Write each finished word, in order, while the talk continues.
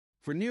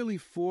For nearly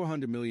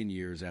 400 million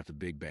years after the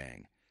Big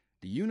Bang,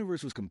 the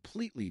universe was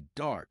completely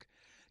dark,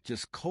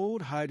 just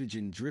cold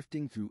hydrogen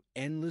drifting through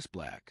endless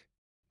black.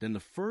 Then the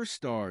first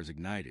stars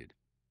ignited,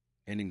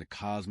 ending the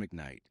cosmic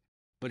night.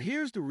 But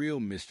here's the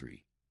real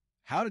mystery.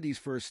 How did these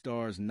first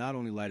stars not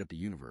only light up the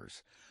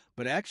universe,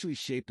 but actually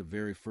shape the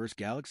very first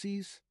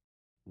galaxies?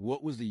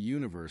 What was the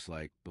universe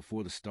like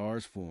before the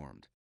stars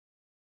formed?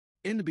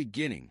 In the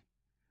beginning,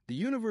 the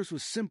universe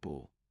was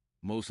simple,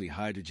 mostly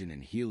hydrogen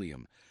and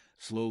helium,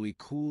 slowly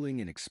cooling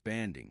and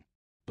expanding.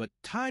 But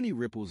tiny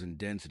ripples in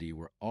density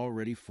were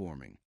already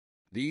forming.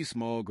 These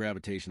small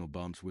gravitational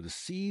bumps were the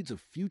seeds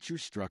of future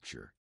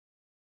structure.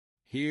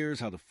 Here's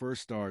how the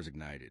first stars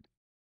ignited.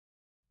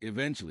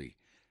 Eventually,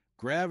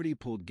 gravity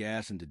pulled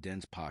gas into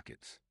dense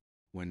pockets.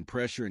 When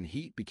pressure and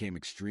heat became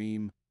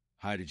extreme,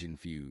 hydrogen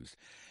fused,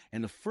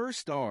 and the first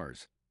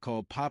stars,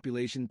 called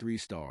Population 3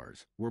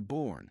 stars, were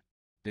born.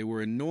 They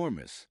were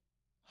enormous,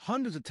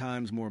 hundreds of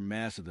times more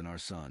massive than our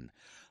sun,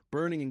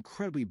 burning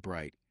incredibly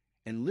bright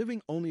and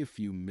living only a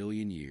few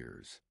million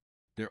years.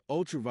 Their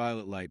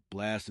ultraviolet light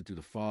blasted through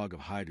the fog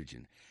of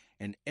hydrogen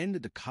and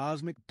ended the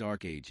cosmic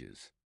dark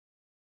ages.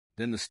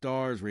 Then the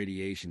star's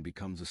radiation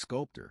becomes a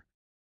sculptor.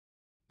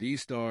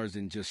 These stars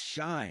didn't just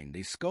shine,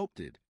 they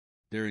sculpted.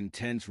 Their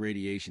intense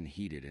radiation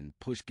heated and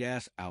pushed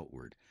gas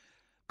outward,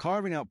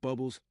 carving out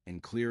bubbles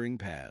and clearing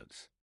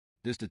paths.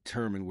 This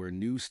determined where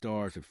new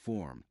stars would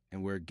form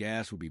and where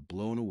gas would be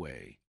blown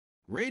away.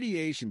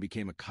 Radiation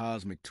became a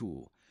cosmic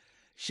tool,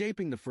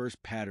 shaping the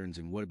first patterns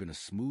in what had been a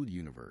smooth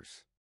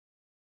universe.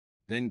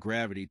 Then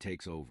gravity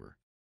takes over.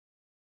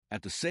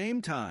 At the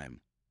same time,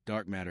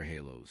 dark matter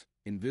halos,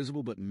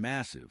 invisible but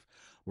massive,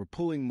 were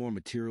pulling more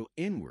material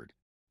inward.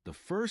 The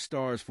first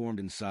stars formed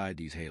inside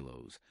these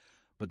halos,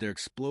 but their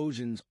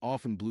explosions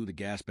often blew the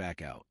gas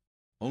back out.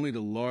 Only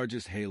the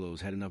largest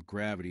halos had enough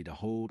gravity to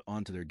hold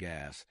onto their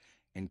gas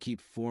and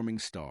keep forming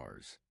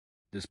stars.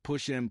 This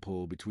push and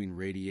pull between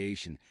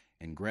radiation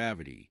and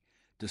gravity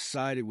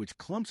decided which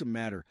clumps of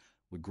matter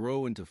would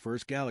grow into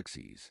first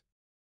galaxies.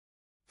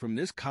 From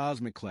this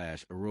cosmic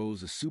clash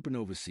arose the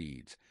supernova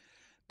seeds,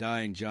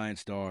 dying giant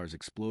stars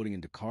exploding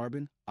into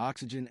carbon,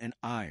 oxygen, and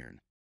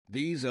iron.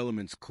 These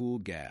elements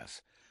cooled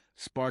gas,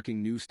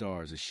 sparking new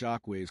stars as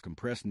shock waves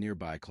compressed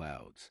nearby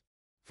clouds.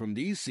 From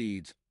these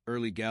seeds,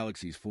 early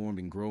galaxies formed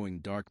in growing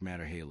dark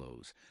matter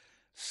halos,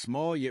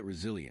 small yet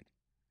resilient,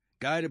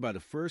 guided by the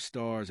first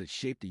stars that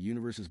shaped the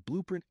universe's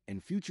blueprint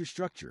and future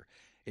structure,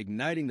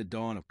 igniting the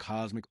dawn of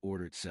cosmic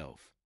order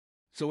itself.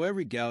 So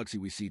every galaxy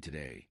we see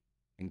today,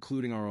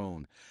 including our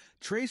own,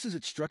 traces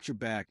its structure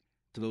back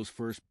to those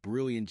first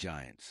brilliant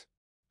giants.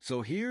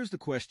 So here's the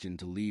question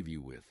to leave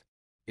you with.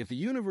 If the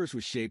universe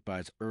was shaped by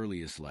its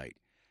earliest light,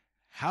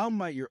 how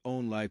might your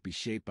own life be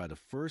shaped by the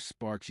first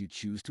sparks you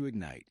choose to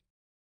ignite?